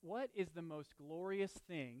What is the most glorious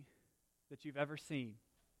thing that you've ever seen?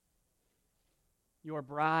 Your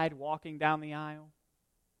bride walking down the aisle,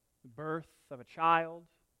 the birth of a child.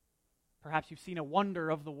 Perhaps you've seen a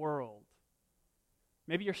wonder of the world.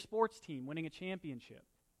 Maybe your sports team winning a championship.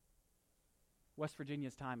 West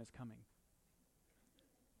Virginia's time is coming.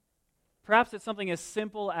 Perhaps it's something as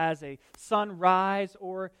simple as a sunrise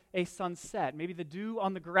or a sunset. Maybe the dew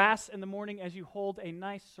on the grass in the morning as you hold a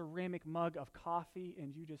nice ceramic mug of coffee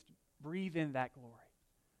and you just breathe in that glory.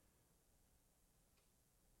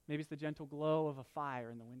 Maybe it's the gentle glow of a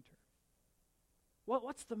fire in the winter.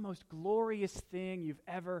 What's the most glorious thing you've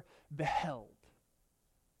ever beheld?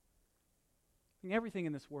 I mean, everything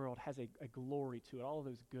in this world has a glory to it, all of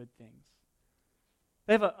those good things.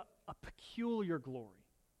 They have a peculiar glory.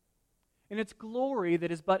 And it's glory that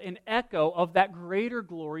is but an echo of that greater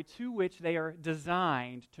glory to which they are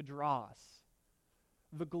designed to draw us.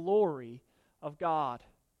 The glory of God.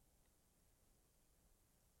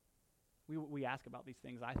 We ask about these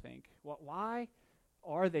things, I think. Why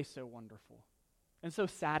are they so wonderful and so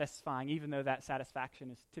satisfying, even though that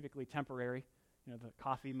satisfaction is typically temporary? You know, the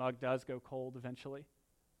coffee mug does go cold eventually.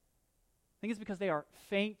 I think it's because they are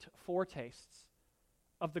faint foretastes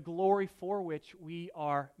of the glory for which we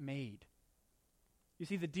are made. You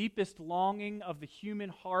see, the deepest longing of the human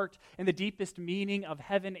heart and the deepest meaning of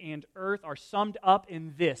heaven and earth are summed up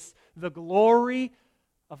in this: the glory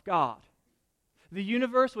of God. The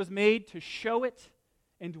universe was made to show it,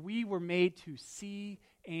 and we were made to see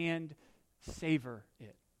and savor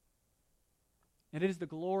it. And it is the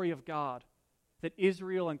glory of God that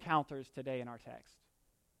Israel encounters today in our text.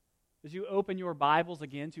 As you open your Bibles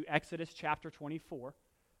again to Exodus chapter 24,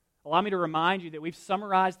 allow me to remind you that we've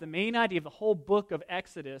summarized the main idea of the whole book of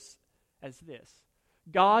Exodus as this: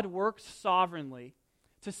 God works sovereignly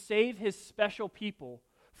to save his special people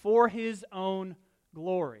for his own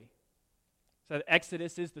glory. So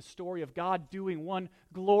Exodus is the story of God doing one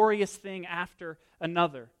glorious thing after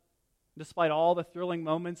another. Despite all the thrilling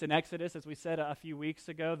moments in Exodus, as we said a few weeks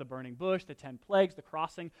ago, the burning bush, the 10 plagues, the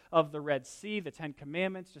crossing of the Red Sea, the 10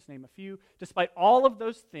 commandments, just name a few. Despite all of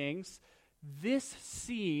those things, this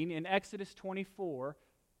scene in Exodus 24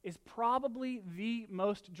 is probably the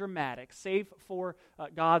most dramatic, save for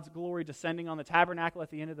God's glory descending on the tabernacle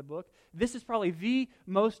at the end of the book. This is probably the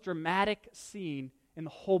most dramatic scene in the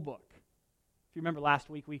whole book. If you remember last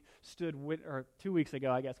week, we stood, or 2 weeks ago,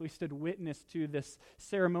 I guess, we stood witness to this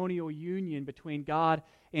ceremonial union between God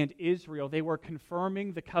and Israel. They were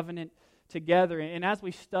confirming the covenant together. And as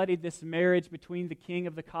we studied this marriage between the king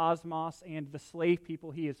of the cosmos and the slave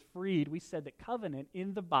people he has freed, we said that covenant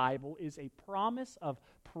in the Bible is a promise of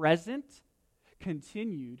present,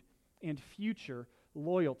 continued, and future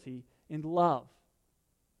loyalty and love.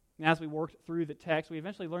 And as we worked through the text, we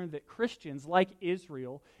eventually learned that Christians, like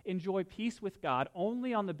Israel, enjoy peace with God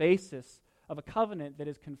only on the basis of a covenant that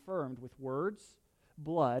is confirmed with words,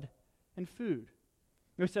 blood, and food.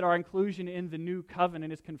 We said our inclusion in the new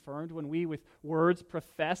covenant is confirmed when we, with words,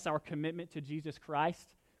 profess our commitment to Jesus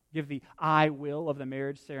Christ, give the I will of the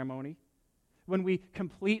marriage ceremony. When we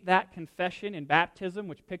complete that confession in baptism,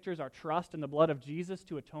 which pictures our trust in the blood of Jesus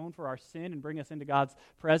to atone for our sin and bring us into God's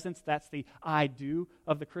presence, that's the I do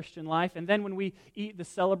of the Christian life. And then when we eat the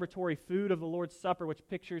celebratory food of the Lord's Supper, which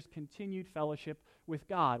pictures continued fellowship with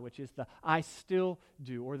God, which is the I still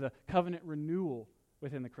do, or the covenant renewal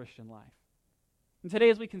within the Christian life. And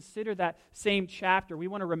today, as we consider that same chapter, we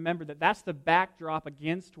want to remember that that's the backdrop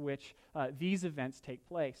against which these events take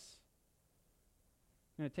place.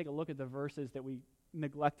 I'm going to take a look at the verses that we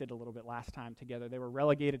neglected a little bit last time together. They were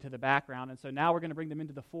relegated to the background, and so now we're going to bring them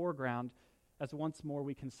into the foreground as once more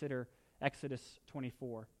we consider Exodus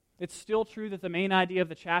 24. It's still true that the main idea of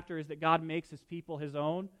the chapter is that God makes his people his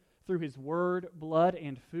own through his word, blood,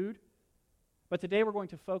 and food. But today we're going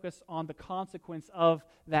to focus on the consequence of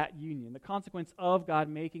that union, the consequence of God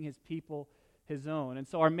making his people his own. And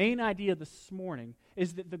so our main idea this morning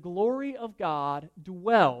is that the glory of God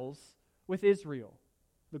dwells with Israel.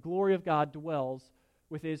 The glory of God dwells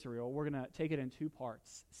with Israel. We're going to take it in two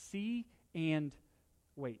parts: see and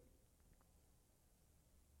wait.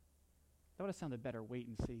 That would have sounded better, wait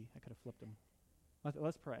and see. I could have flipped them.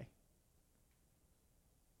 Let's pray.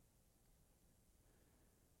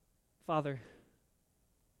 Father,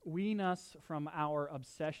 wean us from our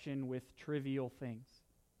obsession with trivial things.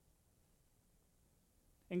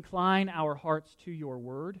 Incline our hearts to your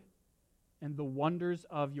word and the wonders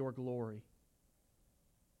of your glory.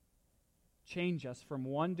 Change us from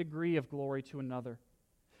one degree of glory to another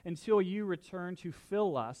until you return to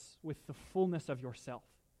fill us with the fullness of yourself.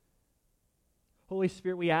 Holy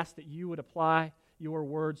Spirit, we ask that you would apply your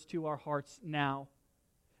words to our hearts now,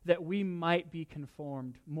 that we might be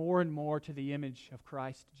conformed more and more to the image of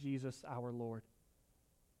Christ Jesus our Lord.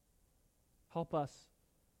 Help us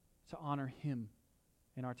to honor him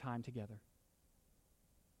in our time together.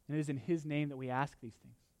 And it is in his name that we ask these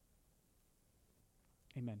things.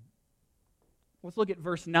 Amen. Let's look at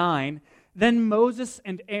verse 9. Then Moses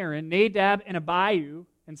and Aaron, Nadab and Abihu,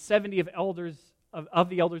 and 70 of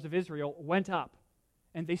the elders of Israel went up,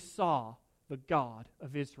 and they saw the God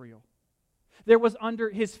of Israel. There was under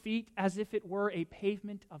his feet as if it were a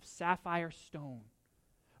pavement of sapphire stone,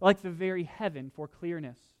 like the very heaven for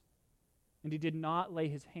clearness. And he did not lay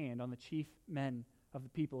his hand on the chief men of the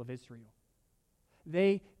people of Israel.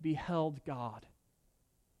 They beheld God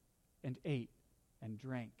and ate and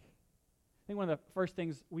drank. I think one of the first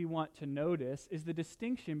things we want to notice is the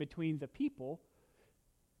distinction between the people,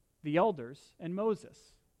 the elders, and Moses.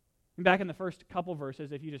 And back in the first couple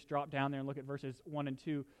verses, if you just drop down there and look at verses 1 and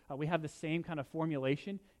 2, we have the same kind of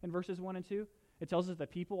formulation in verses 1 and 2. It tells us that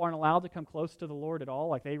people aren't allowed to come close to the Lord at all,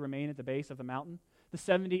 like they remain at the base of the mountain. The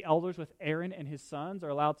 70 elders with Aaron and his sons are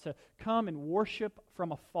allowed to come and worship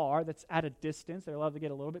from afar. That's at a distance. They're allowed to get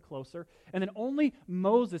a little bit closer. And then only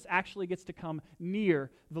Moses actually gets to come near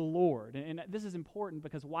the Lord. And this is important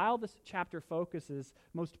because while this chapter focuses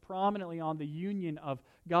most prominently on the union of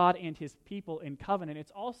God and his people in covenant,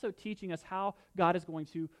 it's also teaching us how God is going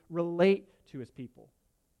to relate to his people.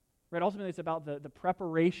 Right? Ultimately, it's about the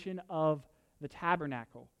preparation of the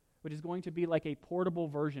tabernacle, which is going to be like a portable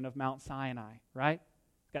version of Mount Sinai, right?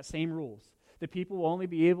 It's got same rules. The people will only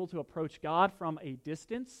be able to approach God from a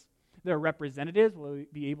distance. Their representatives will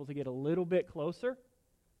be able to get a little bit closer.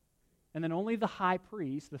 And then only the high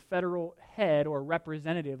priest, the federal head or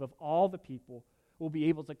representative of all the people, will be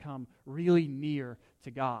able to come really near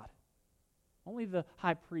to God. Only the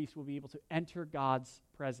high priest will be able to enter God's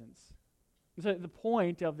presence. And so the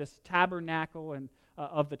point of this tabernacle and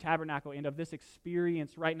of this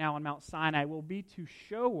experience right now on Mount Sinai will be to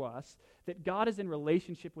show us that God is in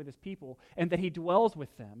relationship with his people and that he dwells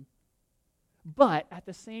with them. But at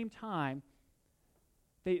the same time,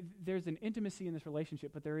 there's an intimacy in this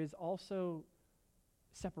relationship, but there is also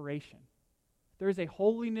separation. There is a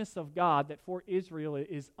holiness of God that for Israel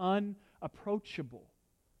is unapproachable,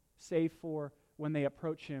 save for when they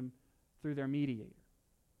approach him through their mediator.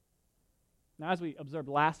 Now, as we observed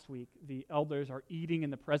last week, the elders are eating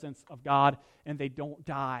in the presence of God, and they don't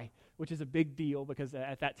die, which is a big deal because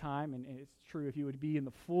at that time, and it's true, if you would be in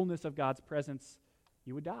the fullness of God's presence,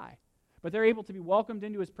 you would die. But they're able to be welcomed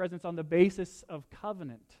into his presence on the basis of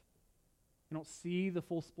covenant. They don't see the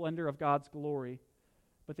full splendor of God's glory,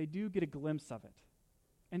 but they do get a glimpse of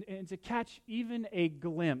it. And to catch even a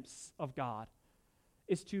glimpse of God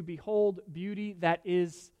is to behold beauty that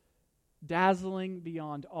is dazzling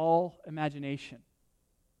beyond all imagination,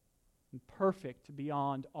 and perfect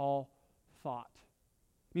beyond all thought.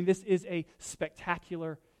 I mean, this is a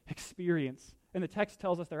spectacular experience. And the text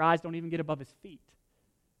tells us their eyes don't even get above his feet.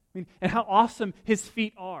 I mean, and how awesome his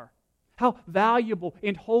feet are. How valuable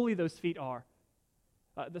and holy those feet are.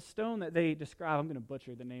 The stone that they describe, I'm going to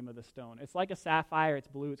butcher the name of the stone. It's like a sapphire. It's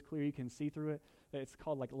blue. It's clear. You can see through it. It's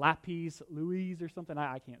called like lapis lazuli or something.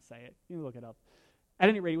 I can't say it. You can look it up. At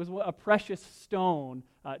any rate, it was a precious stone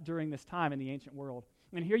during this time in the ancient world.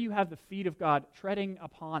 And here you have the feet of God treading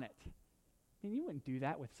upon it. I mean, you wouldn't do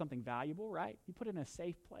that with something valuable, right? You put it in a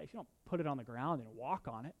safe place. You don't put it on the ground and walk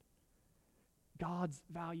on it. God's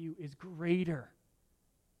value is greater.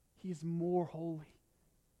 He is more holy.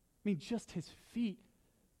 I mean, just his feet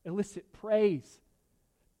elicit praise.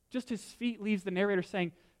 Just his feet leaves the narrator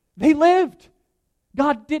saying, they lived.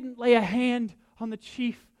 God didn't lay a hand on the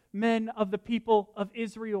chief men of the people of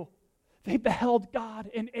Israel. They beheld God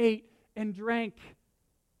and ate and drank.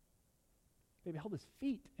 They beheld his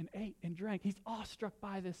feet and ate and drank. He's awestruck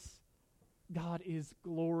by this. God is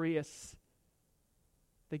glorious.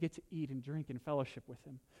 They get to eat and drink and fellowship with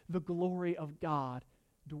him. The glory of God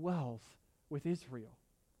dwells with Israel.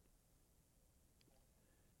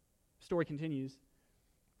 Story continues.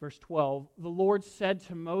 Verse 12, the Lord said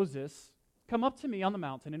to Moses, come up to me on the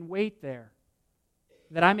mountain and wait there,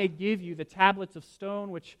 that I may give you the tablets of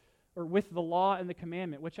stone which are with the law and the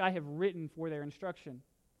commandment, which I have written for their instruction.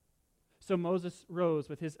 So Moses rose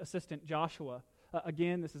with his assistant Joshua.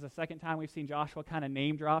 Again, this is the second time we've seen Joshua kind of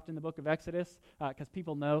name dropped in the book of Exodus because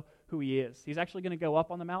people know who he is. He's actually going to go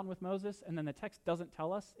up on the mountain with Moses, and then the text doesn't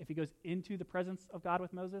tell us if he goes into the presence of God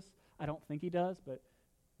with Moses. I don't think he does, but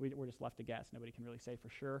we're just left to guess. Nobody can really say for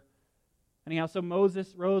sure. Anyhow, so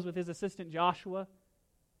Moses rose with his assistant Joshua.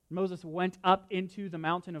 Moses went up into the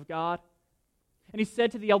mountain of God, and he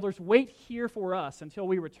said to the elders, wait here for us until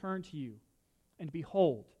we return to you. And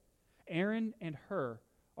behold, Aaron and Hur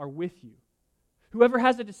are with you. Whoever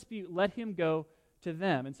has a dispute, let him go to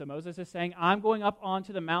them. And so Moses is saying, I'm going up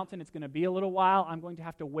onto the mountain. It's going to be a little while. I'm going to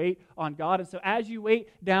have to wait on God. And so as you wait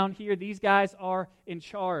down here, these guys are in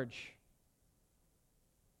charge.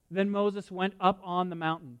 Then Moses went up on the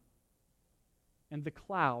mountain, and the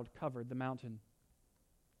cloud covered the mountain.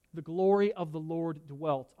 The glory of the Lord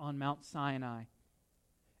dwelt on Mount Sinai,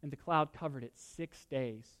 and the cloud covered it 6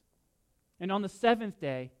 days. And on the seventh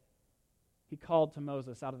day, he called to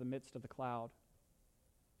Moses out of the midst of the cloud.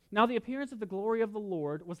 Now the appearance of the glory of the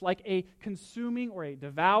Lord was like a consuming or a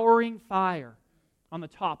devouring fire on the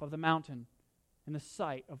top of the mountain in the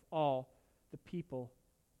sight of all the people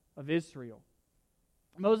of Israel.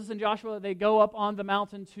 Moses and Joshua, they go up on the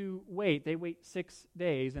mountain to wait. They wait 6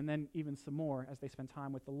 days and then even some more as they spend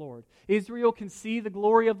time with the Lord. Israel can see the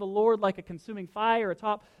glory of the Lord like a consuming fire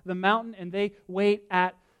atop the mountain, and they wait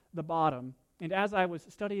at the bottom. And as I was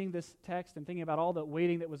studying this text and thinking about all the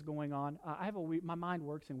waiting that was going on, my mind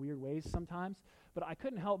works in weird ways sometimes, but I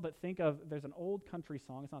couldn't help but think of, there's an old country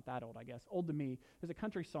song, it's not that old I guess, old to me, there's a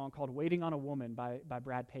country song called Waiting on a Woman by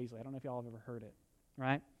Brad Paisley. I don't know if y'all have ever heard it,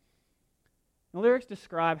 right? The lyrics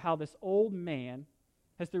describe how this old man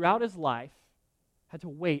has throughout his life had to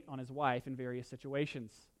wait on his wife in various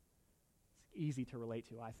situations. It's easy to relate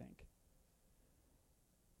to, I think.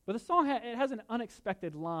 But the song, it has an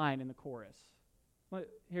unexpected line in the chorus.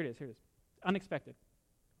 Here it is. Unexpected.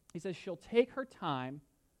 He says, she'll take her time,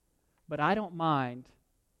 but I don't mind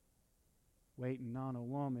waiting on a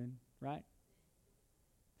woman, right?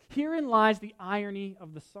 Herein lies the irony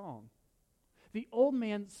of the song. The old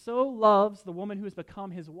man so loves the woman who has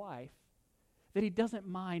become his wife that he doesn't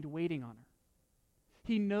mind waiting on her.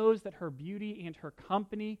 He knows that her beauty and her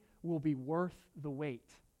company will be worth the wait.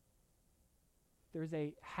 There's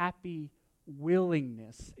a happy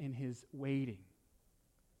willingness in his waiting.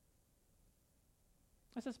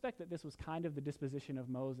 I suspect that this was kind of the disposition of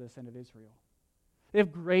Moses and of Israel. They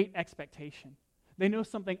have great expectation. They know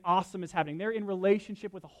something awesome is happening. They're in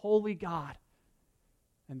relationship with a holy God,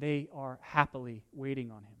 and they are happily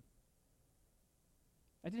waiting on him.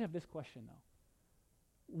 I did have this question, though.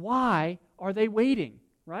 Why are they waiting,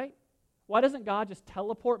 right? Why doesn't God just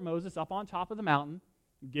teleport Moses up on top of the mountain,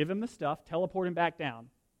 give him the stuff, teleport him back down?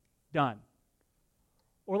 Done.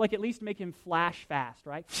 Or like at least make him flash fast,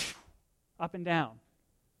 right? Up and down.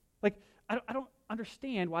 Like, I don't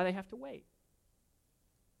understand why they have to wait.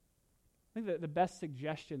 I think that the best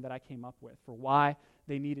suggestion that I came up with for why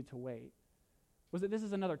they needed to wait was that this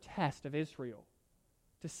is another test of Israel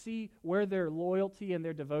to see where their loyalty and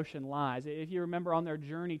their devotion lies. If you remember on their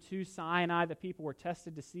journey to Sinai, the people were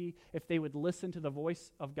tested to see if they would listen to the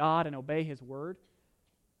voice of God and obey his word.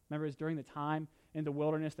 Remember, it was during the time in the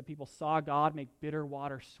wilderness that people saw God make bitter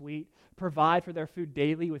water sweet, provide for their food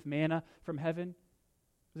daily with manna from heaven.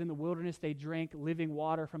 It was in the wilderness they drank living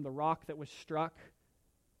water from the rock that was struck.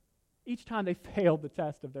 Each time they failed the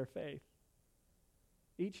test of their faith.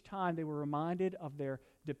 Each time they were reminded of their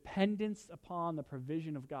dependence upon the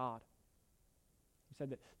provision of God. We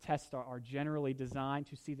said that tests are generally designed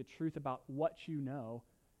to see the truth about what you know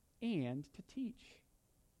and to teach.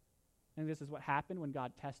 And this is what happened when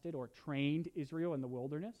God tested or trained Israel in the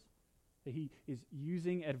wilderness. That he is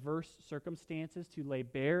using adverse circumstances to lay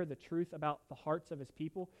bare the truth about the hearts of his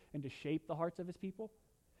people and to shape the hearts of his people.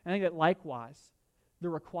 And I think that likewise, the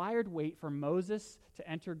required wait for Moses to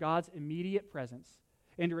enter God's immediate presence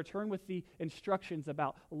and to return with the instructions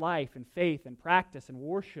about life and faith and practice and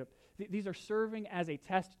worship, these are serving as a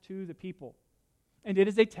test to the people. And it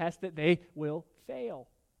is a test that they will fail.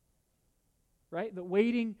 Right? The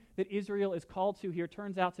waiting that Israel is called to here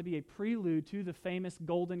turns out to be a prelude to the famous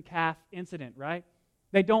golden calf incident, right?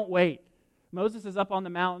 They don't wait. Moses is up on the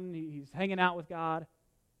mountain. He's hanging out with God.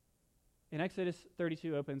 And Exodus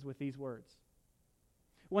 32 opens with these words.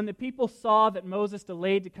 When the people saw that Moses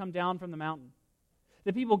delayed to come down from the mountain,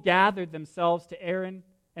 the people gathered themselves to Aaron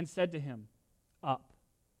and said to him, "Up,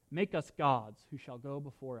 make us gods who shall go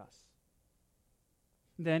before us."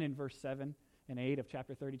 Then in verse 7 and 8 of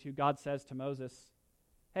chapter 32, God says to Moses,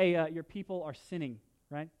 hey, your people are sinning,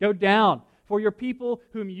 right? Go down, for your people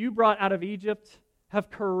whom you brought out of Egypt have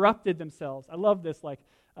corrupted themselves. I love this, like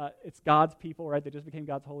it's God's people, right? They just became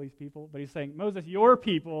God's holy people. But he's saying, Moses, your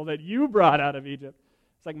people that you brought out of Egypt.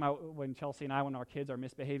 It's like when Chelsea and I, when our kids are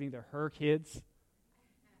misbehaving, they're her kids.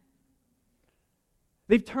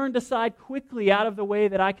 They've turned aside quickly out of the way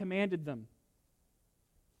that I commanded them.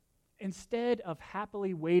 Instead of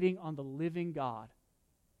happily waiting on the living God,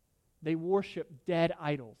 they worship dead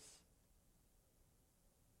idols.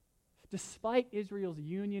 Despite Israel's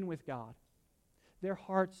union with God, their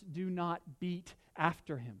hearts do not beat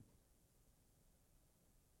after him.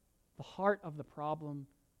 The heart of the problem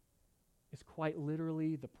is quite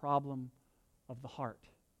literally the problem of the heart.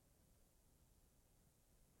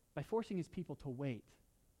 By forcing his people to wait,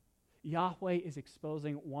 Yahweh is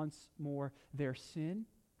exposing once more their sin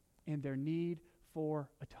and their need for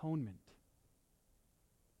atonement.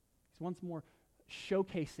 He's once more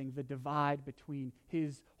showcasing the divide between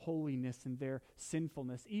his holiness and their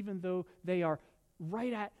sinfulness, even though they are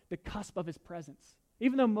right at the cusp of his presence.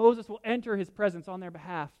 Even though Moses will enter his presence on their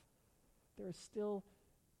behalf, there is still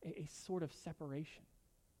a sort of separation.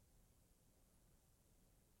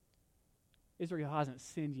 Israel hasn't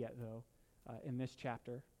sinned yet, though, in this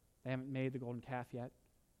chapter. They haven't made the golden calf yet.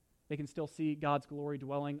 They can still see God's glory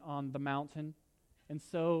dwelling on the mountain. And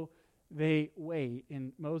so they wait,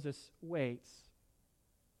 and Moses waits.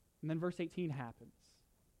 And then verse 18 happens.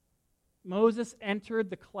 Moses entered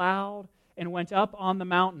the cloud and went up on the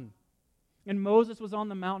mountain. And Moses was on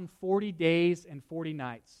the mountain 40 days and 40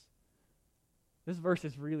 nights. This verse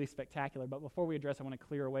is really spectacular, but before we address, I want to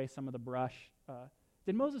clear away some of the brush.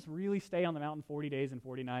 Did Moses really stay on the mountain 40 days and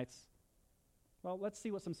 40 nights? Well, let's see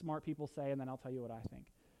what some smart people say, and then I'll tell you what I think.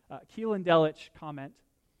 Keel and Delich comment,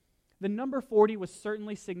 the number 40 was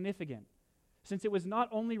certainly significant, since it was not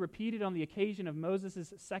only repeated on the occasion of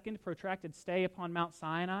Moses' second protracted stay upon Mount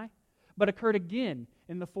Sinai, but occurred again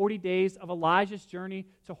in the 40 days of Elijah's journey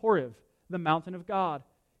to Horeb, the mountain of God,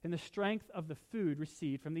 in the strength of the food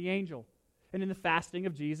received from the angel, and in the fasting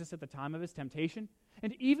of Jesus at the time of his temptation,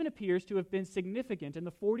 and even appears to have been significant in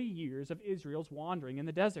the 40 years of Israel's wandering in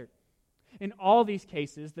the desert. In all these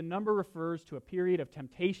cases, the number refers to a period of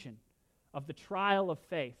temptation, of the trial of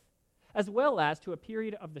faith, as well as to a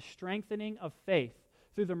period of the strengthening of faith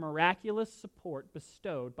through the miraculous support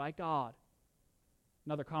bestowed by God.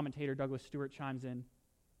 Another commentator, Douglas Stewart, chimes in,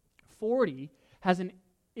 40 has an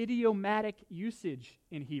idiomatic usage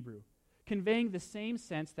in Hebrew, conveying the same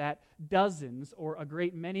sense that dozens or a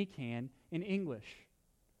great many can in English.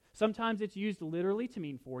 Sometimes it's used literally to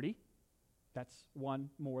mean 40. That's one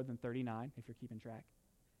more than 39, if you're keeping track.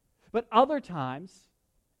 But other times,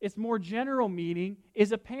 its more general meaning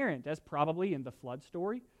is apparent, as probably in the flood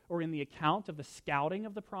story, or in the account of the scouting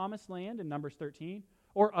of the promised land in Numbers 13,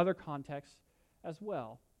 or other contexts as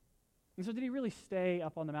well. And so did he really stay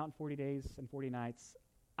up on the mountain 40 days and 40 nights?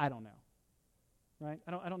 I don't know. Right?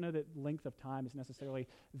 I don't know that length of time is necessarily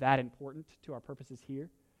that important to our purposes here.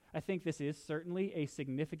 I think this is certainly a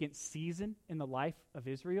significant season in the life of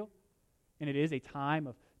Israel, and it is a time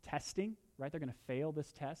of testing, right? They're going to fail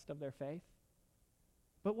this test of their faith.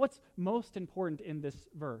 But what's most important in this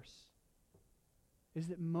verse is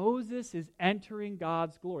that Moses is entering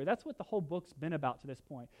God's glory. That's what the whole book's been about to this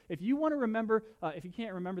point. If you want to remember, if you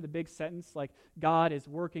can't remember the big sentence like God is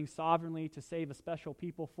working sovereignly to save a special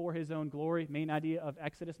people for his own glory, main idea of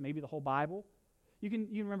Exodus, maybe the whole Bible, you can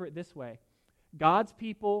remember it this way. God's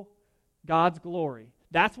people, God's glory.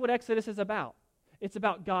 That's what Exodus is about. It's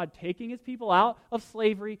about God taking his people out of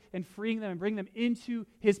slavery and freeing them and bringing them into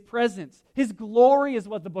his presence. His glory is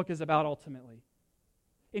what the book is about ultimately.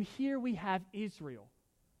 And here we have Israel,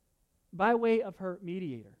 by way of her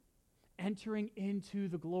mediator, entering into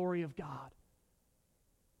the glory of God.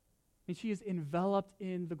 And she is enveloped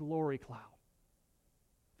in the glory cloud.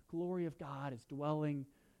 The glory of God is dwelling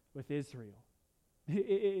with Israel. It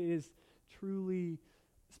is truly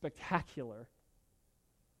spectacular.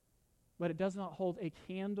 But it does not hold a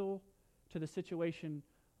candle to the situation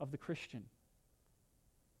of the Christian.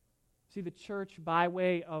 See, the church, by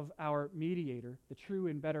way of our mediator, the true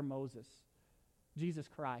and better Moses, Jesus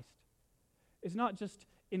Christ, is not just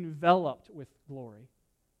enveloped with glory,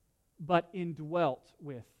 but indwelt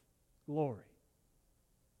with glory.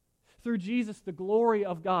 Through Jesus, the glory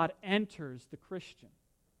of God enters the Christian.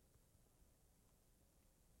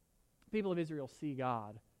 The people of Israel see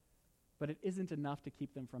God, but it isn't enough to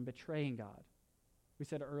keep them from betraying God. We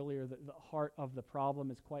said earlier that the heart of the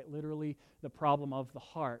problem is quite literally the problem of the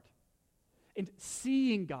heart. And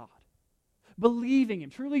seeing God, believing Him,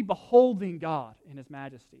 truly beholding God in His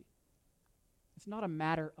majesty, it's not a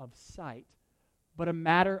matter of sight, but a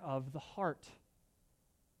matter of the heart.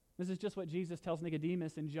 This is just what Jesus tells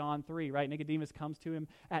Nicodemus in John 3, right? Nicodemus comes to him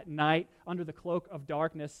at night under the cloak of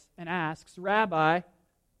darkness and asks, Rabbi,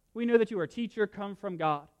 we know that you are a teacher come from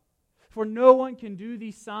God. For no one can do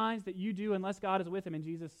these signs that you do unless God is with him. And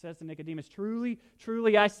Jesus says to Nicodemus, truly,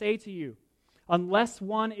 truly, I say to you, unless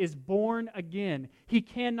one is born again, he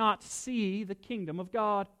cannot see the kingdom of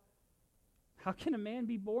God. How can a man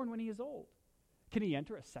be born when he is old? Can he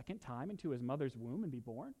enter a second time into his mother's womb and be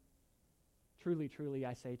born? Truly, truly,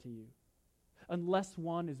 I say to you, unless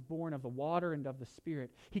one is born of the water and of the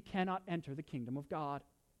Spirit, he cannot enter the kingdom of God.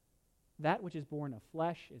 That which is born of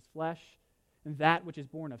flesh is flesh, and that which is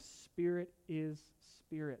born of spirit is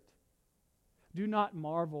spirit. Do not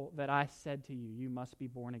marvel that I said to you, you must be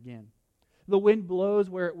born again. The wind blows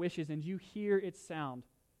where it wishes, and you hear its sound,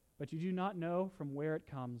 but you do not know from where it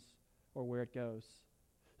comes or where it goes.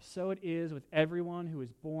 So it is with everyone who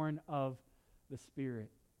is born of the Spirit.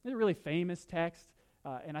 It's a really famous text,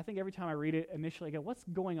 and I think every time I read it, initially I go, what's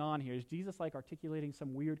going on here? Is Jesus like articulating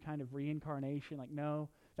some weird kind of reincarnation? Like, no,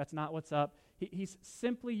 that's not what's up. He's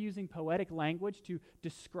simply using poetic language to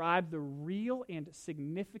describe the real and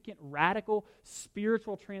significant, radical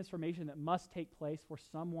spiritual transformation that must take place for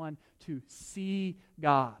someone to see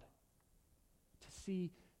God, to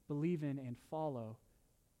see, believe in, and follow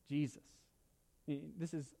Jesus.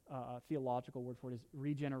 This is a theological word for it, is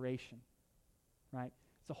regeneration, right?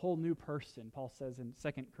 It's a whole new person. Paul says in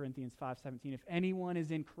 2 Corinthians 5:17, if anyone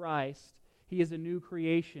is in Christ, he is a new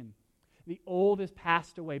creation. The old has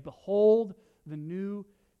passed away. Behold, the new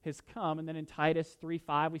has come. And then in Titus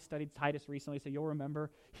 3:5, we studied Titus recently, so you'll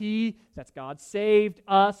remember, he, that's God, saved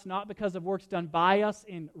us, not because of works done by us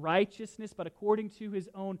in righteousness, but according to his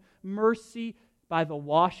own mercy, by the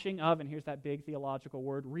washing of, and here's that big theological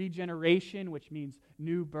word, regeneration, which means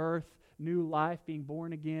new birth, new life, being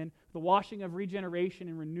born again, the washing of regeneration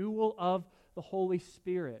and renewal of the Holy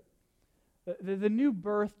Spirit. The new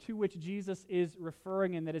birth to which Jesus is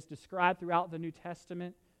referring and that is described throughout the New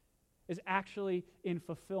Testament is actually in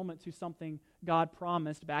fulfillment to something God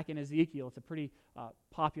promised back in Ezekiel. It's a pretty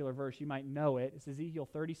popular verse. You might know it. It's Ezekiel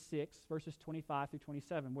 36, verses 25 through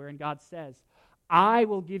 27, wherein God says, I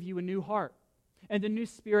will give you a new heart, and a new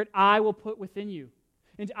spirit I will put within you.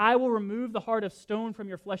 And I will remove the heart of stone from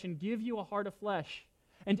your flesh and give you a heart of flesh.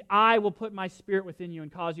 And I will put my spirit within you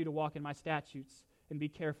and cause you to walk in my statutes and be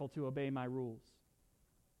careful to obey my rules.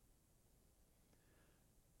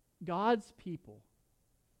 God's people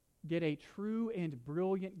get a true and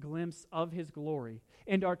brilliant glimpse of his glory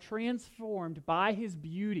and are transformed by his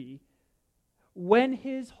beauty when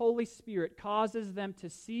his Holy Spirit causes them to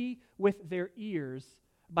see with their ears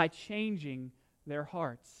by changing their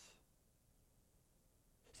hearts.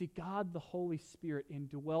 See, God the Holy Spirit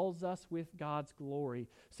indwells us with God's glory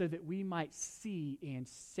so that we might see and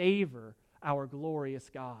savor our glorious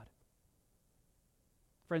God.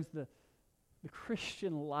 Friends, the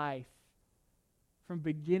Christian life from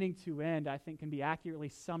beginning to end, I think, can be accurately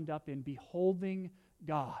summed up in beholding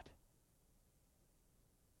God.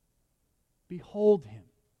 Behold him.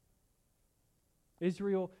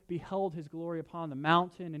 Israel beheld his glory upon the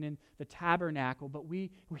mountain and in the tabernacle, but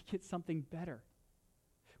we get something better.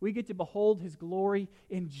 We get to behold his glory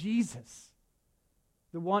in Jesus,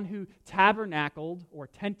 the one who tabernacled, or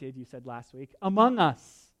tented, you said last week, among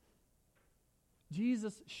us.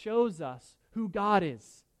 Jesus shows us who God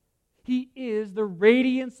is. He is the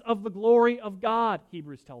radiance of the glory of God,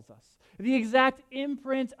 Hebrews tells us. The exact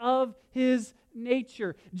imprint of his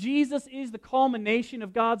nature. Jesus is the culmination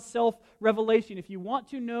of God's self-revelation. If you want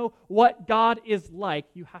to know what God is like,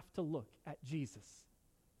 you have to look at Jesus.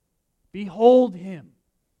 Behold him.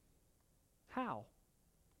 How?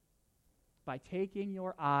 By taking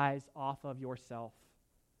your eyes off of yourself.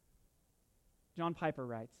 John Piper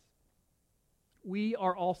writes, we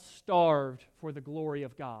are all starved for the glory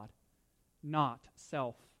of God, not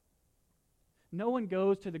self. No one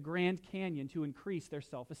goes to the Grand Canyon to increase their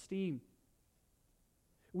self-esteem.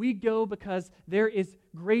 We go because there is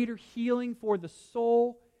greater healing for the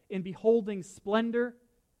soul in beholding splendor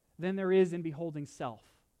than there is in beholding self.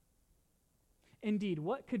 Indeed,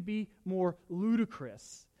 what could be more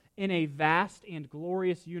ludicrous in a vast and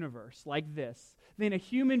glorious universe like this than a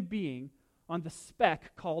human being on the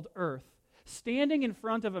speck called Earth, standing in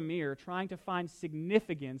front of a mirror trying to find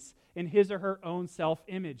significance in his or her own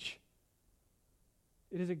self-image?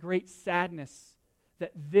 It is a great sadness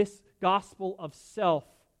that this gospel of self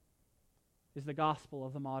is the gospel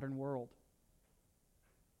of the modern world.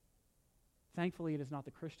 Thankfully, it is not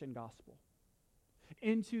the Christian gospel.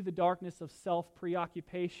 Into the darkness of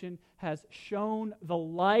self-preoccupation has shone the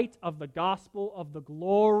light of the gospel of the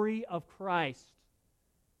glory of Christ.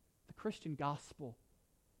 The Christian gospel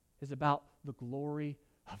is about the glory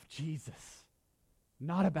of Jesus,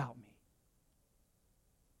 not about me.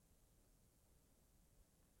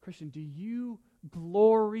 Christian, do you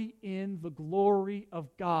glory in the glory of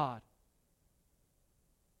God?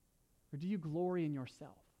 Or do you glory in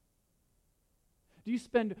yourself? Do you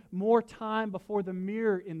spend more time before the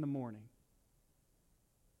mirror in the morning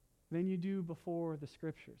than you do before the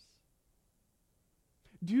Scriptures?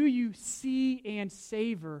 Do you see and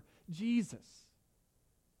savor Jesus?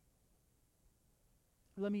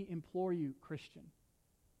 Let me implore you, Christian,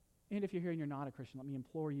 and if you're here and you're not a Christian, let me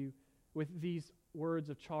implore you, with these words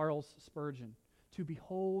of Charles Spurgeon, to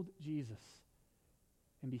behold Jesus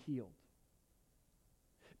and be healed.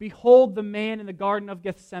 Behold the man in the Garden of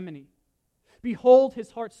Gethsemane. Behold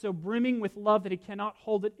his heart so brimming with love that he cannot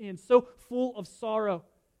hold it in, so full of sorrow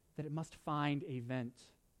that it must find a vent.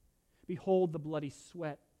 Behold the bloody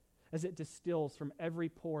sweat as it distills from every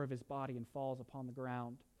pore of his body and falls upon the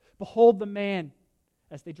ground. Behold the man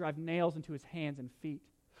as they drive nails into his hands and feet.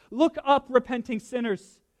 Look up, repenting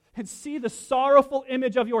sinners, and see the sorrowful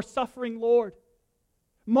image of your suffering Lord.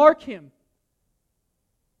 Mark him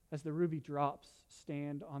as the ruby drops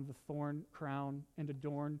stand on the thorn crown and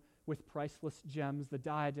adorn with priceless gems the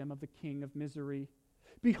diadem of the King of misery.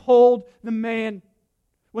 Behold the man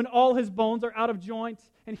when all his bones are out of joint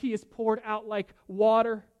and he is poured out like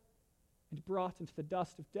water and brought into the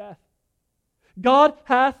dust of death. God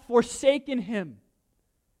hath forsaken him,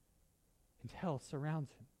 and hell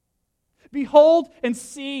surrounds him. Behold and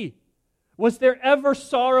see, was there ever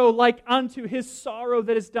sorrow like unto his sorrow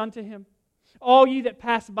that is done to him? All ye that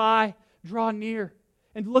pass by, draw near,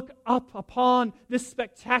 and look up upon this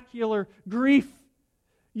spectacular grief,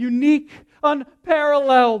 unique,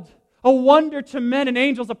 unparalleled, a wonder to men and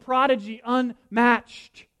angels, a prodigy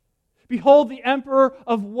unmatched. Behold the emperor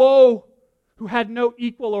of woe, who had no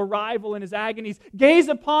equal or rival in his agonies. Gaze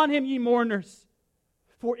upon him, ye mourners.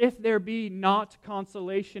 For if there be not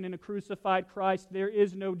consolation in a crucified Christ, there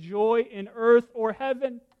is no joy in earth or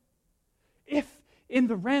heaven. If in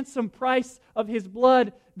the ransom price of his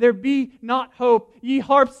blood there be not hope, ye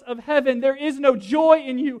harps of heaven, there is no joy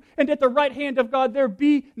in you, and at the right hand of God there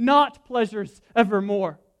be not pleasures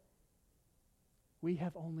evermore. We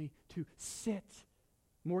have only to sit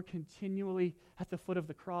more continually at the foot of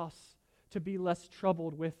the cross to be less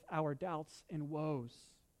troubled with our doubts and woes.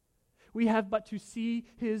 We have but to see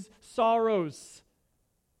his sorrows,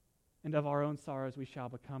 and of our own sorrows we shall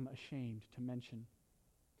become ashamed to mention.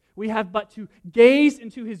 We have but to gaze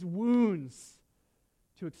into his wounds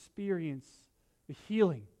to experience the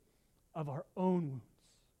healing of our own wounds.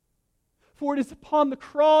 For it is upon the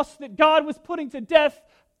cross that God was putting to death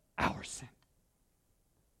our sin.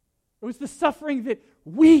 It was the suffering that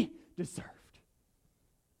we deserved.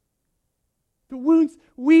 The wounds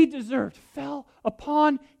we deserved fell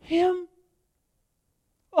upon him.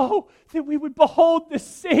 Oh, that we would behold this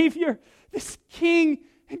Savior, this King,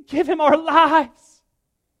 and give him our lives.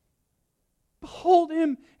 Behold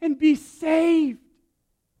him and be saved.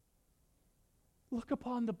 Look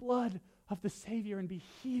upon the blood of the Savior and be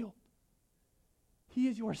healed. He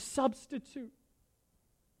is your substitute.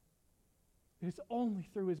 It is only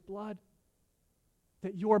through his blood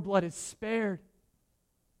that your blood is spared.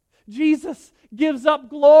 Jesus gives up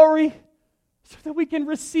glory so that we can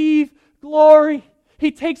receive glory.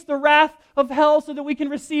 He takes the wrath of hell so that we can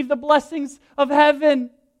receive the blessings of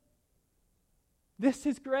heaven. This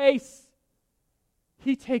is grace.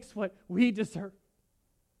 He takes what we deserve,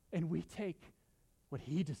 and we take what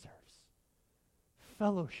he deserves.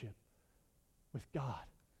 Fellowship with God.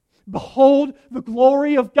 Behold the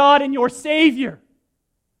glory of God in your Savior.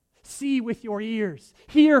 See with your ears.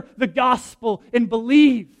 Hear the gospel and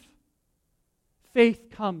believe. Faith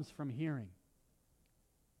comes from hearing.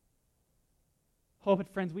 Oh,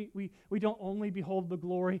 but friends, we don't only behold the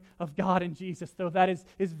glory of God in Jesus, though that is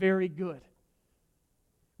very good.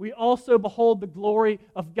 We also behold the glory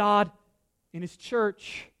of God in his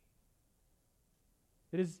church.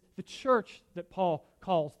 It is the church that Paul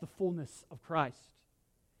calls the fullness of Christ.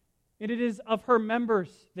 And it is of her members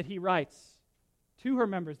that he writes, to her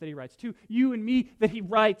members that he writes, to you and me that he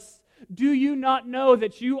writes, do you not know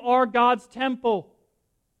that you are God's temple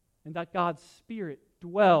and that God's Spirit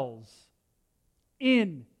dwells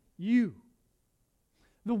in you?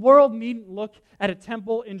 The world needn't look at a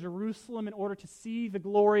temple in Jerusalem in order to see the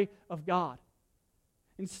glory of God.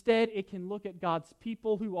 Instead, it can look at God's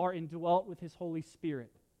people who are indwelt with his Holy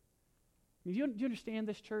Spirit. Do you understand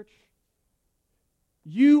this, church?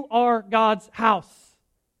 You are God's house.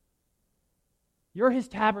 You're his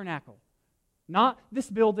tabernacle. Not this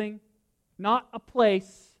building, not a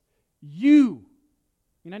place. You.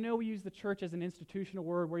 I know we use the church as an institutional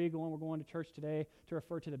word. Where are you going? We're going to church today to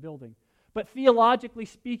refer to the building. But theologically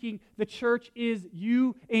speaking, the church is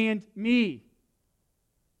you and me.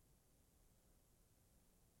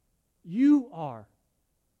 You are,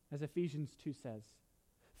 as Ephesians 2 says,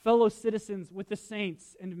 fellow citizens with the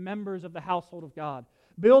saints and members of the household of God,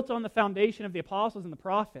 built on the foundation of the apostles and the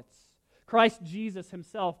prophets, Christ Jesus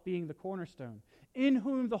himself being the cornerstone, in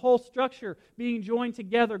whom the whole structure, being joined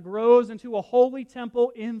together, grows into a holy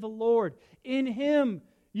temple in the Lord. In him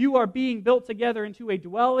you are being built together into a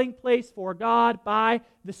dwelling place for God by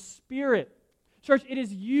the Spirit. Church, it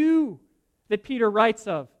is you that Peter writes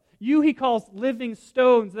of. You he calls living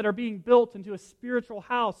stones that are being built into a spiritual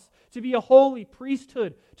house, to be a holy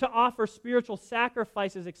priesthood, to offer spiritual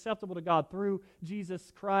sacrifices acceptable to God through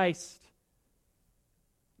Jesus Christ.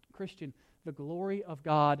 Christian, the glory of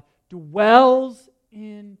God dwells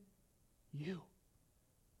in you.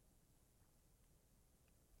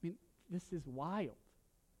 I mean, this is wild.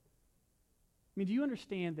 I mean, do you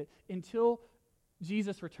understand that until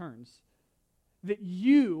Jesus returns, that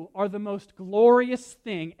you are the most glorious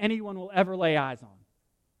thing anyone will ever lay eyes on?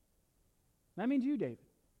 That means you, David.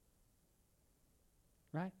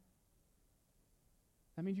 Right?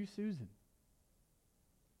 That means you, Susan.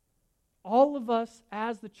 All of us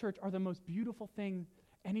as the church are the most beautiful thing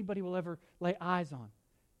anybody will ever lay eyes on,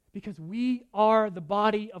 because we are the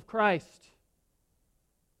body of Christ.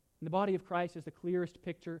 And the body of Christ is the clearest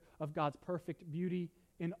picture of God's perfect beauty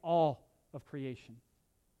in all of creation.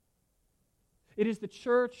 It is the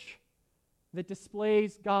church that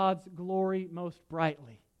displays God's glory most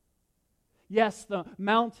brightly. Yes, the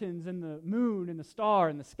mountains and the moon and the star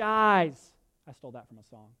and the skies. I stole that from a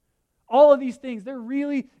song. All of these things, they're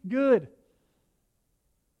really good.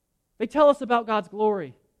 They tell us about God's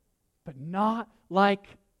glory, but not like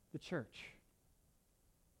the church.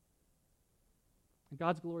 And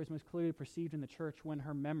God's glory is most clearly perceived in the church when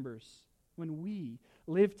her members, when we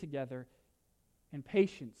live together in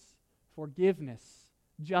patience, forgiveness,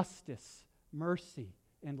 justice, mercy,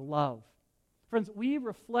 and love. Friends, we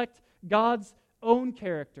reflect God's own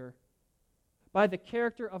character by the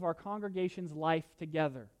character of our congregation's life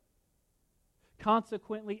together.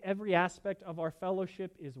 Consequently, every aspect of our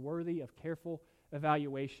fellowship is worthy of careful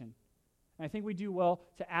evaluation. And I think we do well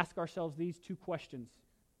to ask ourselves these two questions.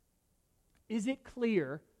 Is it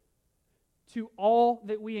clear to all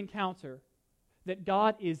that we encounter that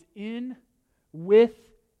God is in, with,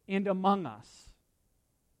 and among us?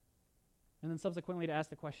 And then subsequently to ask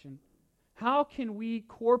the question, how can we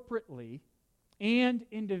corporately and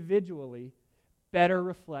individually better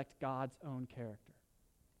reflect God's own character?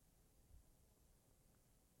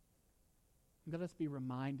 Let us be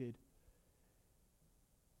reminded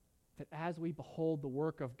that as we behold the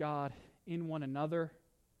work of God in one another,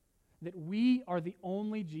 that we are the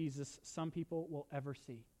only Jesus some people will ever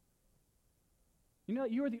see. You know,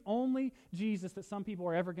 you are the only Jesus that some people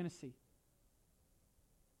are ever going to see.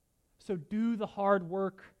 So do the hard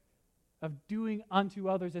work of doing unto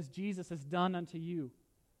others as Jesus has done unto you.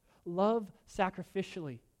 Love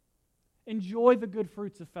sacrificially. Enjoy the good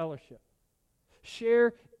fruits of fellowship.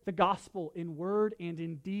 Share the gospel in word and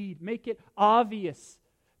in deed. Make it obvious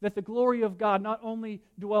that the glory of God not only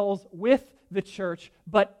dwells with the church,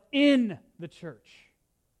 but in the church.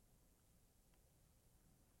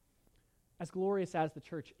 As glorious as the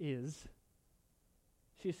church is,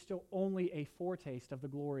 she is still only a foretaste of the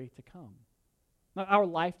glory to come. Now, our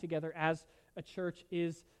life together as a church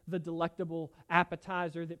is the delectable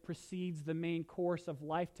appetizer that precedes the main course of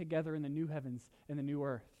life together in the new heavens and the new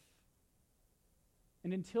earth.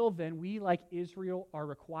 And until then, we, like Israel, are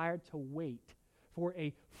required to wait for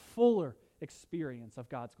a fuller experience of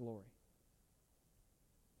God's glory.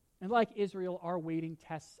 And like Israel, our waiting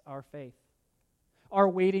tests our faith. Our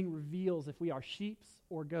waiting reveals if we are sheep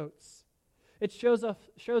or goats. It shows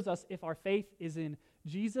us if our faith is in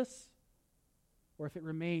Jesus or if it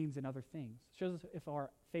remains in other things. It shows us if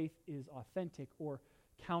our faith is authentic or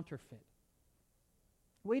counterfeit.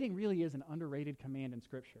 Waiting really is an underrated command in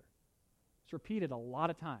Scripture. It's repeated a lot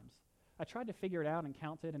of times. I tried to figure it out and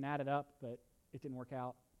count it and add it up, but it didn't work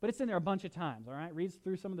out. But it's in there a bunch of times, all right? Read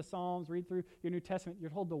through some of the Psalms, read through your New Testament. You're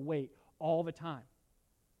told to wait all the time.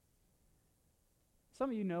 Some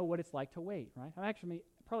of you know what it's like to wait, right? Actually,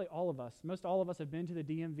 probably all of us, most all of us have been to the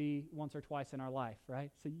DMV once or twice in our life, right?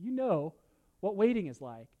 So you know what waiting is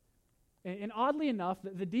like. And oddly enough,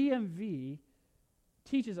 the DMV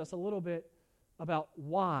teaches us a little bit about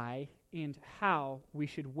why and how we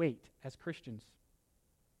should wait as Christians.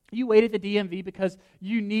 You wait at the DMV because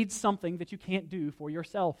you need something that you can't do for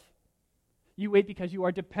yourself. You wait because you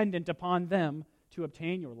are dependent upon them to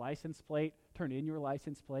obtain your license plate, turn in your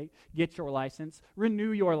license plate, get your license,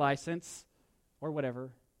 renew your license, or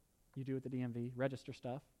whatever you do at the DMV, register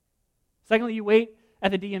stuff. Secondly, you wait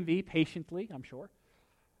at the DMV patiently, I'm sure,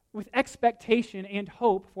 with expectation and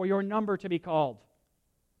hope for your number to be called.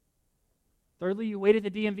 Thirdly, you wait at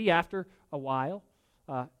the DMV after a while.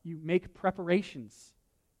 You make preparations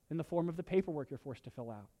in the form of the paperwork you're forced to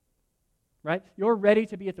fill out. Right? You're ready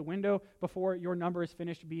to be at the window before your number is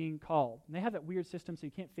finished being called. And they have that weird system so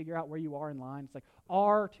you can't figure out where you are in line. It's like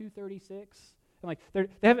R236. And like they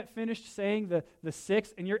haven't finished saying the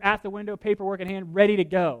 6, and you're at the window, paperwork in hand, ready to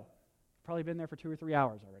go. Probably been there for 2 or 3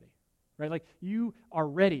 hours already, right? Like, you are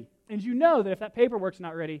ready. And you know that if that paperwork's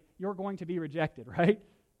not ready, you're going to be rejected, right?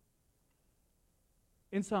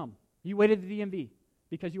 In sum, you wait at the DMV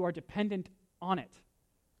because you are dependent on it.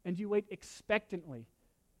 And you wait expectantly,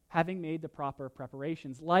 having made the proper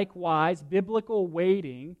preparations. Likewise, biblical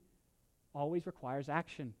waiting always requires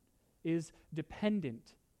action, is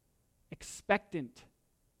dependent, expectant,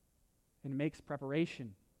 and makes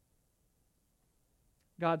preparation.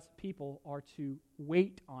 God's people are to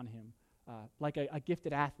wait on him, like a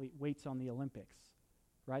gifted athlete waits on the Olympics,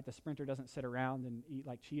 right? The sprinter doesn't sit around and eat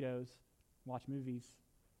like Cheetos, watch movies.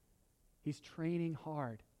 He's training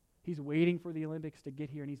hard. He's waiting for the Olympics to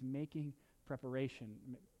get here, and he's making preparation.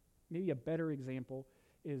 Maybe a better example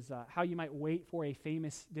is how you might wait for a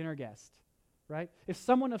famous dinner guest, right? If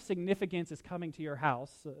someone of significance is coming to your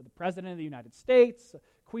house, the President of the United States,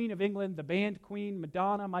 Queen of England, the band Queen,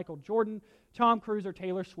 Madonna, Michael Jordan, Tom Cruise, or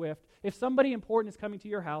Taylor Swift, if somebody important is coming to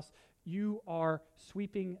your house, you are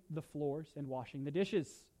sweeping the floors and washing the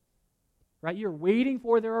dishes, right? You're waiting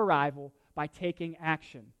for their arrival by taking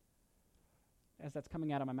action. As that's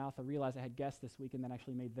coming out of my mouth, I realized I had guests this week and then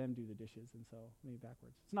actually made them do the dishes, and so maybe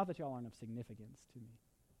backwards. It's not that y'all aren't of significance to me.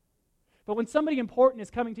 But when somebody important is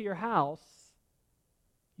coming to your house,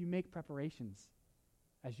 you make preparations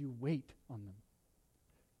as you wait on them.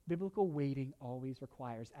 Biblical waiting always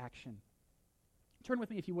requires action. Turn with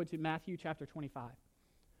me, if you would, to Matthew chapter 25.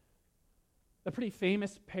 A pretty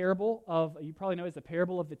famous parable of, you probably know, is the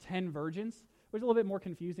parable of the 10 virgins, which is a little bit more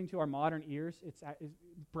confusing to our modern ears. It's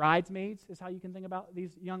bridesmaids is how you can think about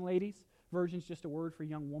these young ladies. Virgin's just a word for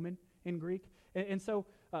young woman in Greek. And so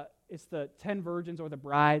it's the 10 virgins or the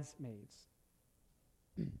bridesmaids.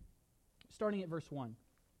 Starting at verse 1.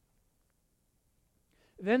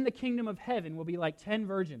 Then the kingdom of heaven will be like 10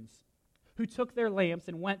 virgins who took their lamps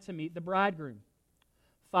and went to meet the bridegroom.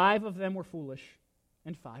 5 of them were foolish,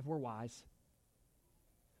 and 5 were wise.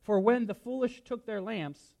 For when the foolish took their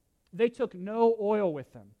lamps, they took no oil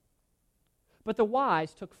with them. But the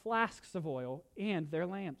wise took flasks of oil and their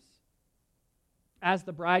lamps. As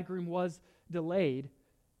the bridegroom was delayed,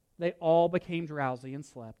 they all became drowsy and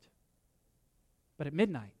slept. But at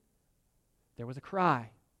midnight, there was a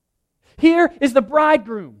cry, "Here is the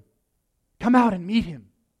bridegroom! Come out and meet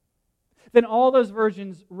him." Then all those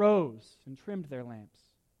virgins rose and trimmed their lamps.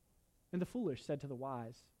 And the foolish said to the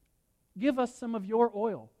wise, "Give us some of your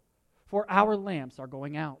oil, for our lamps are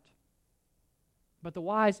going out." But the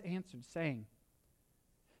wise answered, saying,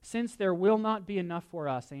 "Since there will not be enough for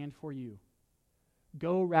us and for you,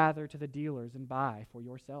 go rather to the dealers and buy for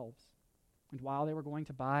yourselves." And while they were going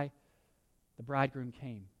to buy, the bridegroom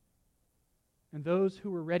came. And those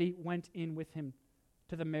who were ready went in with him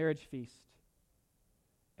to the marriage feast.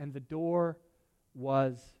 And the door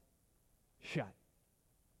was shut.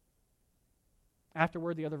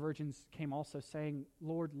 Afterward, the other virgins came also, saying,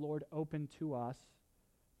 "Lord, Lord, open to us."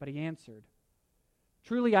 But he answered,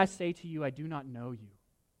 "Truly I say to you, I do not know you.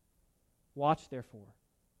 Watch therefore,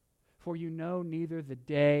 for you know neither the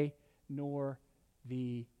day nor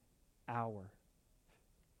the hour."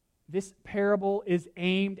 This parable is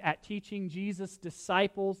aimed at teaching Jesus'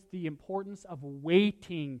 disciples the importance of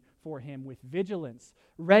waiting for him with vigilance,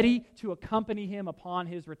 ready to accompany him upon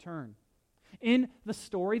his return. In the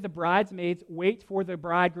story, the bridesmaids wait for the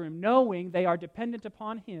bridegroom, knowing they are dependent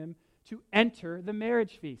upon him to enter the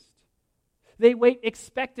marriage feast. They wait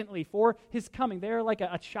expectantly for his coming. They're like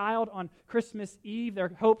a child on Christmas Eve. Their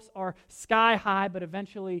hopes are sky high, but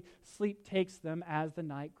eventually sleep takes them as the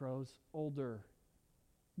night grows older.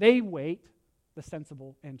 They wait, the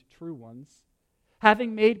sensible and true ones,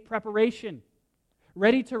 having made preparation,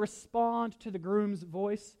 ready to respond to the groom's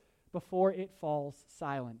voice before it falls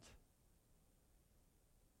silent.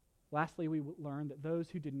 Lastly, we learn that those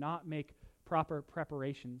who did not make proper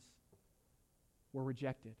preparations were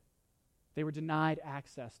rejected. They were denied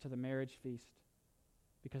access to the marriage feast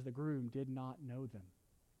because the groom did not know them.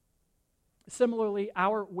 Similarly,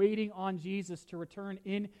 our waiting on Jesus to return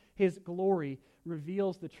in his glory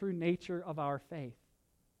reveals the true nature of our faith.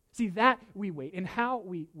 See, that we wait and how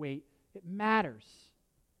we wait, it matters.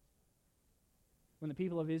 When the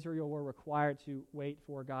people of Israel were required to wait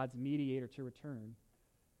for God's mediator to return,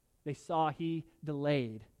 they saw he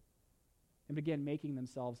delayed and began making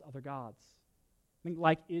themselves other gods. I think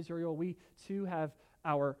like Israel, we too have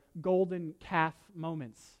our golden calf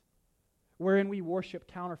moments wherein we worship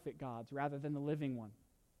counterfeit gods rather than the living one.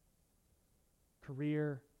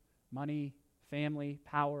 Career, money, family,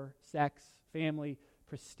 power, sex, family,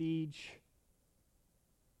 prestige,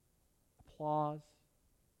 applause.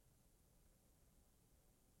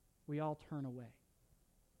 We all turn away.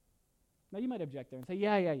 Now you might object there and say,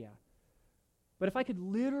 yeah. But if I could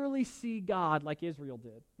literally see God like Israel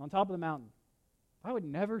did on top of the mountain, I would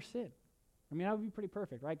never sin. I mean, that would be pretty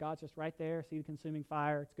perfect, right? God's just right there, see the consuming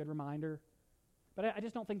fire. It's a good reminder. But I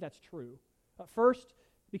just don't think that's true. First,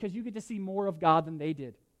 because you get to see more of God than they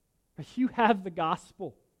did. But you have the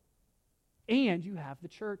gospel, and you have the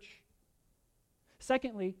church.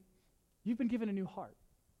 Secondly, you've been given a new heart.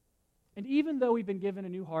 And even though we've been given a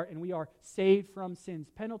new heart and we are saved from sin's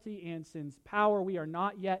penalty and sin's power, we are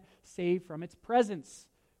not yet saved from its presence.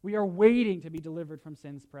 We are waiting to be delivered from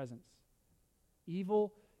sin's presence.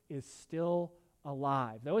 Evil is still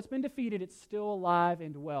alive. Though it's been defeated, it's still alive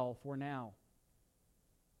and well for now.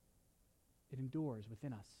 It endures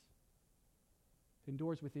within us. It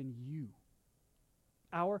endures within you.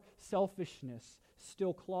 Our selfishness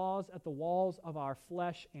still claws at the walls of our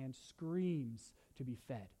flesh and screams to be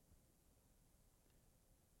fed.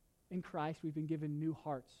 In Christ, we've been given new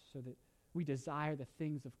hearts so that we desire the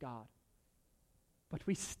things of God. But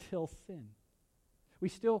we still sin. We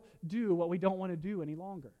still do what we don't want to do any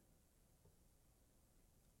longer.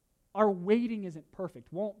 Our waiting isn't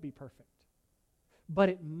perfect, won't be perfect, but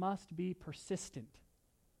it must be persistent.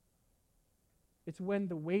 It's when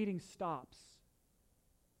the waiting stops,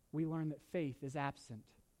 we learn that faith is absent.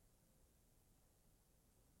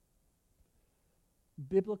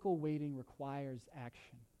 Biblical waiting requires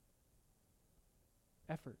action,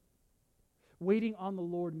 effort. Waiting on the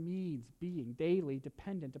Lord means being daily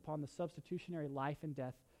dependent upon the substitutionary life and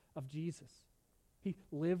death of Jesus. He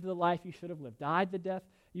lived the life you should have lived, died the death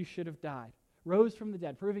you should have died, rose from the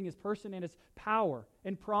dead, proving his person and his power,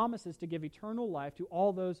 and promises to give eternal life to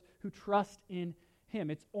all those who trust in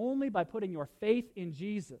him. It's only by putting your faith in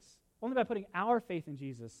Jesus, only by putting our faith in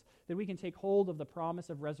Jesus, that we can take hold of the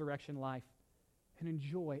promise of resurrection life and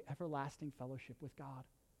enjoy everlasting fellowship with God.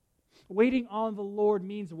 Waiting on the Lord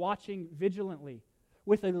means watching vigilantly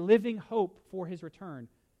with a living hope for his return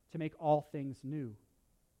to make all things new.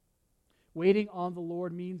 Waiting on the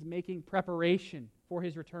Lord means making preparation for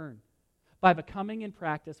his return by becoming in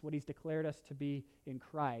practice what he's declared us to be in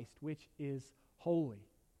Christ, which is holy.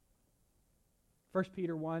 1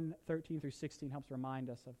 Peter 1, 13 through 16 helps remind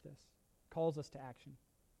us of this, calls us to action.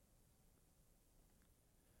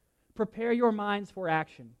 Prepare your minds for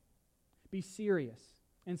action. Be serious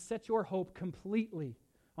and set your hope completely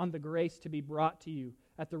on the grace to be brought to you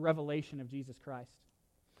at the revelation of Jesus Christ.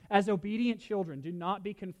 As obedient children, do not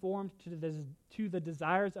be conformed to the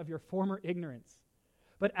desires of your former ignorance,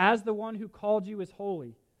 but as the one who called you is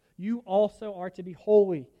holy, you also are to be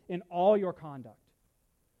holy in all your conduct.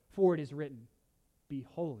 For it is written, be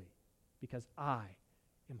holy, because I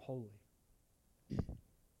am holy.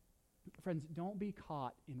 Friends, don't be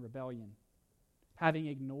caught in rebellion, having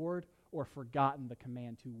ignored or forgotten the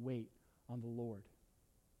command to wait on the Lord.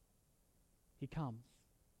 He comes.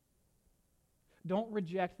 Don't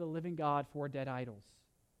reject the living God for dead idols,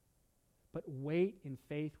 but wait in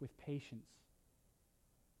faith with patience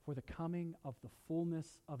for the coming of the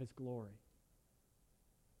fullness of his glory.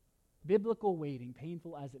 Biblical waiting,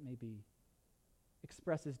 painful as it may be,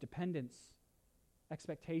 expresses dependence,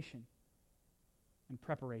 expectation, and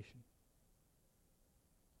preparation.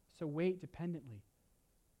 So wait dependently,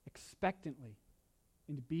 expectantly,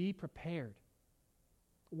 and be prepared.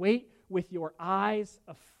 Wait with your eyes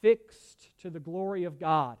affixed to the glory of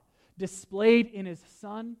God, displayed in his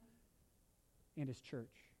Son and his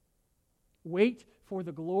church. Wait for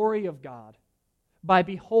the glory of God by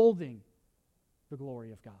beholding the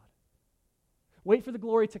glory of God. Wait for the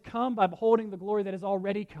glory to come by beholding the glory that has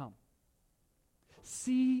already come.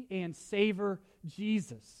 See and savor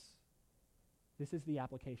Jesus. This is the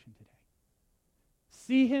application today.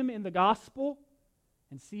 See him in the gospel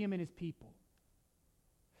and see him in his people.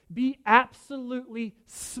 Be absolutely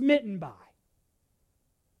smitten by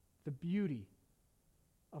the beauty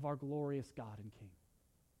of our glorious God and King.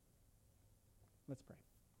 Let's pray.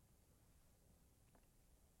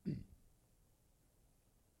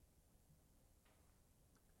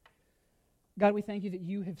 God, we thank you that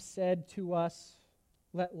you have said to us,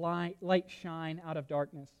 let light shine out of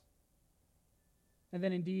darkness. And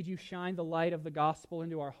then indeed you shine the light of the gospel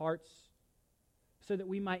into our hearts so that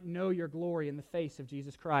we might know your glory in the face of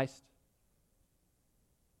Jesus Christ.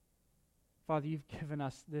 Father, you've given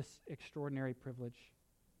us this extraordinary privilege.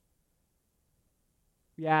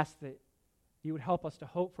 We ask that you would help us to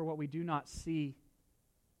hope for what we do not see,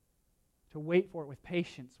 to wait for it with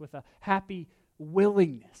patience, with a happy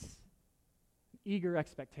willingness, eager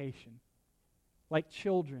expectation, like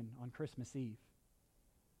children on Christmas Eve.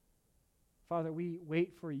 Father, we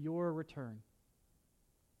wait for your return.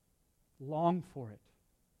 Long for it.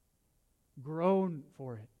 Groan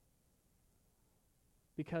for it.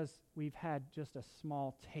 because we've had just a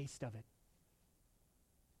small taste of it.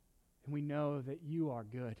 And we know that you are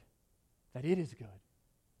good, that it is good.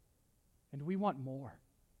 And we want more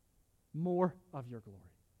of your glory.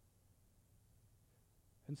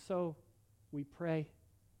 And so we pray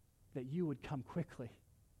that you would come quickly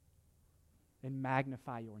and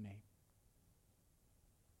magnify your name.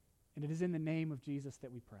 And it is in the name of Jesus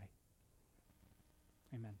that we pray.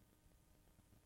 Amen.